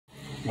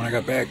When I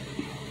got back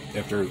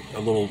after a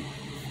little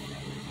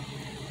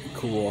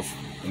cool off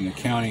in the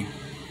county,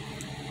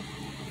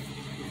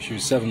 she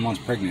was 7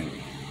 months pregnant.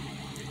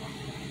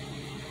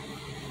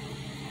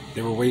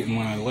 They were waiting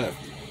when I left.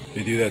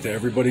 They do that to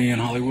everybody in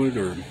Hollywood,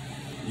 or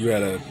you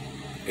had a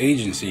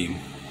agency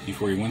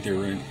before you went there,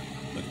 right?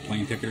 Like a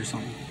plane ticket or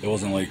something? It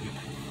wasn't like,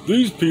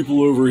 these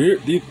people over here,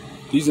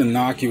 these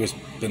innocuous,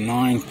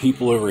 benign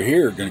people over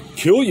here are gonna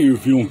kill you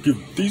if you don't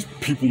give these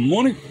people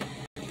money.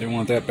 If they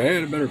want that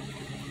bad, I better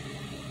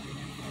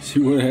see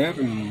what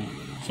happened.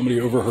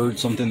 Somebody overheard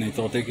something they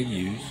thought they could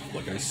use,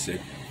 like I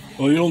said.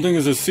 Well, you don't think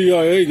it's the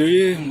CIA, do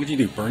you? What'd you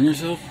do, burn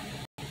yourself?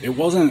 It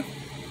wasn't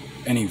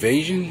an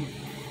evasion.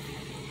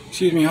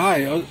 Excuse me,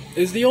 hi,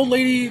 is the old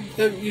lady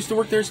that used to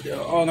work there?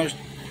 Oh no,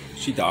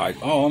 she died.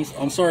 Oh,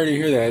 I'm sorry to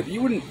hear that.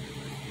 You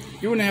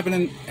wouldn't happen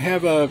to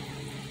have a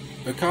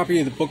copy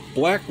of the book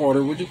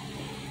Blackwater, would you?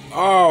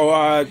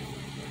 Oh,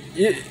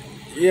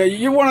 yeah,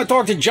 you want to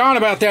talk to John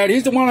about that?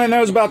 He's the one that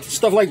knows about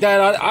stuff like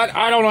that.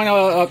 I don't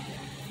know.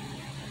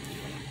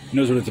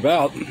 Knows what it's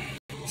about.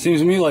 Seems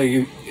to me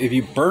like if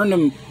you burned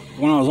them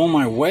when I was on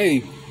my way,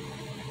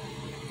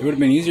 it would have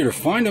been easier to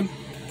find them.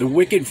 The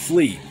wicked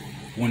flee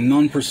when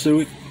none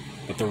pursueth,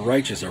 but the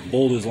righteous are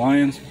bold as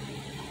lions.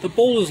 The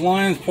bold as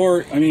lions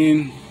part, I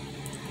mean,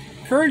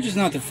 courage is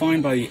not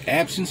defined by the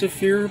absence of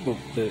fear, but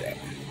the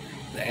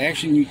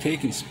action you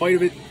take in spite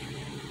of it.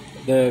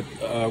 The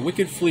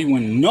wicked flee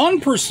when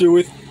none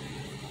pursueth.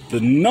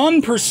 The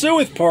none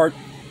pursueth part.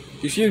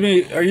 Excuse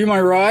me, are you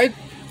my ride?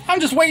 I'm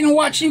just waiting to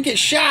watch you get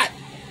shot.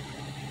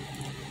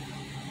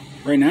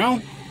 Right now?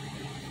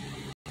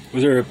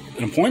 Was there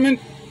an appointment?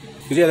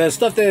 Because yeah, that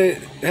stuff that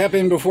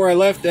happened before I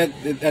left, that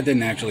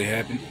didn't actually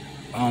happen.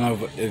 I don't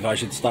know if I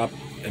should stop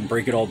and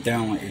break it all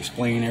down, like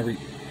explain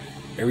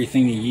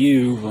everything to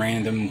you,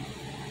 random.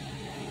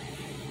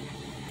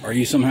 Are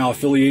you somehow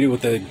affiliated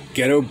with the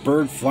ghetto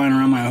bird flying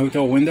around my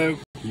hotel window?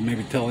 You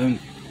maybe tell him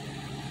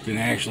it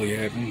didn't actually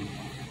happen.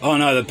 Oh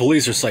no, the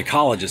police are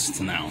psychologists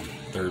now.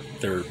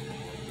 They're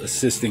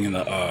assisting in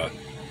the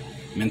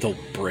mental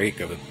break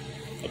of an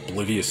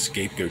oblivious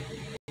scapegoat.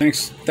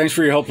 Thanks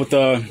for your help with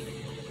the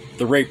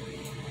rape,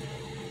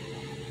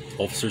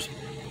 officers.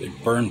 They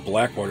burned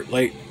Blackwater.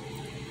 Like,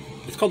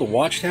 it's called the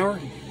Watchtower.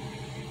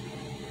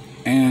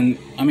 And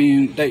I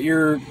mean that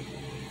you're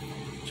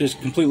just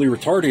completely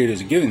retarded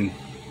is a given.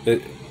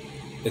 That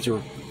it's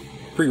a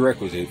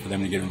prerequisite for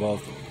them to get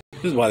involved.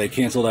 This is why they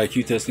canceled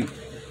IQ testing.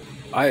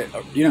 I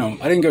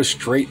didn't go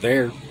straight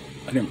there.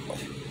 I didn't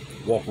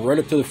walk right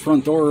up to the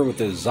front door with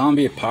the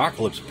zombie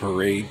apocalypse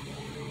parade.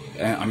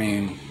 I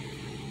mean,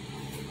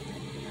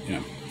 you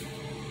know,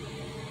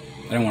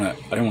 I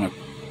don't want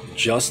to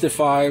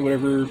justify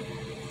whatever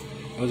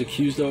I was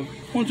accused of.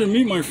 I want to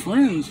meet my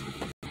friends.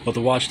 But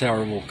the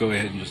Watchtower will go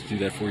ahead and just do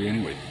that for you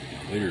anyway.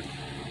 Later.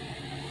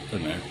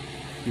 Doesn't matter.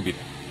 You'll be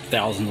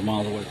thousands of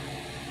miles away.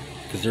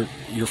 Because they're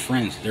your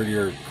friends. They're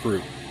your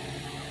crew.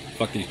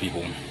 Fuck these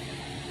people.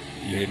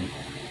 You hate them.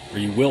 Or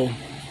you will.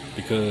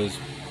 Because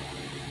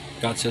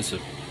God says so.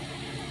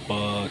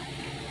 But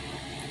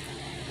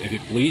if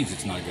it bleeds,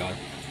 it's not God.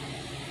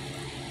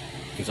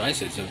 Because I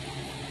said so.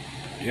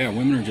 Yeah,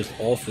 women are just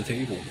off the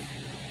table.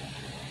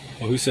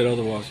 Well, who said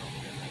otherwise?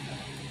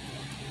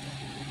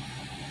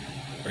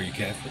 Are you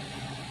Catholic?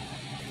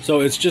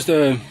 So it's just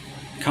a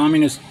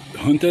communist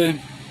junta.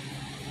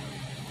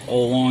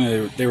 All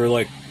along, they were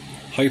like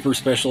hyper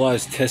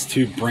specialized, test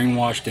tube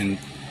brainwashed, and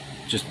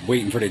just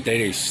waiting for the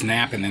day they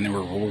snap, and then they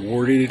were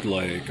rewarded.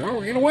 Like,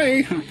 oh, get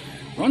away,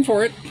 run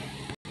for it.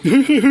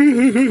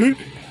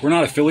 We're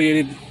not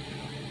affiliated.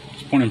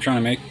 That's the point I'm trying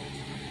to make.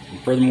 And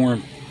furthermore,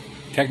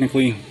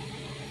 technically,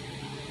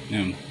 you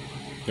know,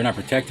 they're not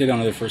protected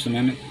under the First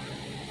Amendment.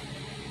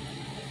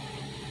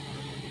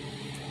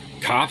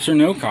 Cops or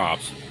no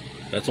cops,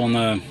 that's on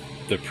the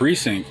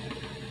precinct.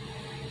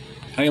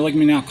 How you like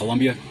me now,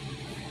 Columbia?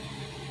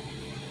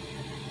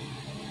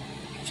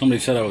 Somebody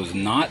said I was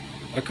not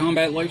a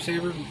combat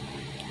lifesaver.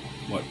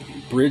 What,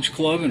 bridge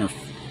club and her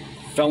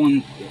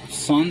felon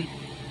son,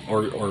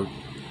 or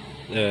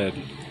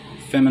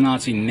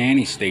feminazi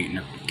nanny state and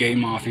her gay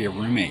mafia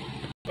roommate.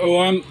 Oh,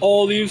 I'm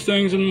all these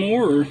things and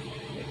more,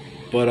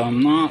 but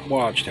I'm not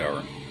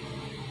Watchtower.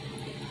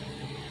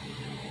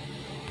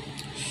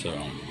 So,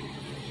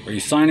 are you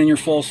signing your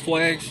false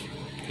flags?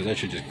 Because that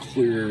should just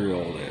clear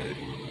all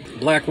that.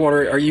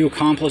 Blackwater, are you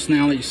accomplice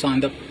now that you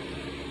signed up?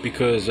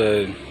 Because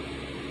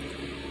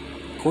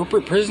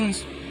corporate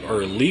prisons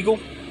are illegal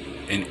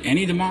in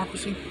any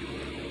democracy,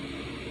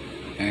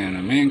 and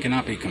a man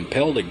cannot be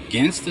compelled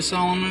against the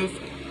solemn oath.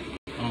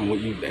 I don't know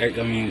what you.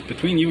 I mean, it's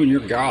between you and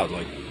your God.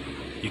 Like,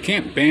 you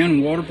can't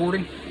ban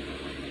waterboarding.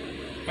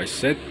 I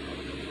said,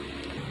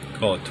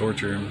 call it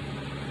torture.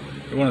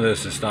 They wanted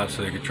this to stop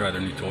so they could try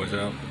their new toys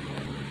out.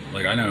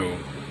 Like, I know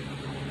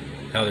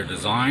how they're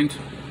designed,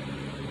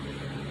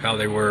 how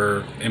they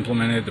were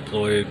implemented,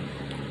 deployed,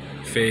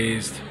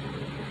 phased.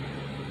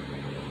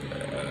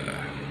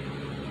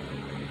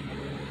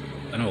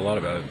 I know a lot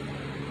about it.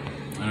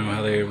 I know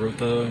how they wrote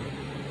the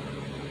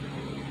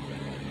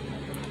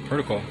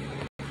protocol.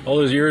 all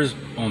those years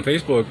on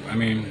Facebook, I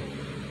mean,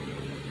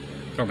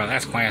 talking about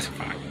that's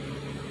classified.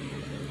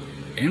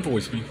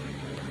 Invoice me.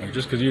 Like,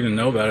 just because you didn't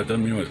know about it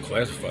doesn't mean it was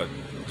classified.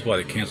 That's why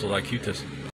they canceled IQ testing.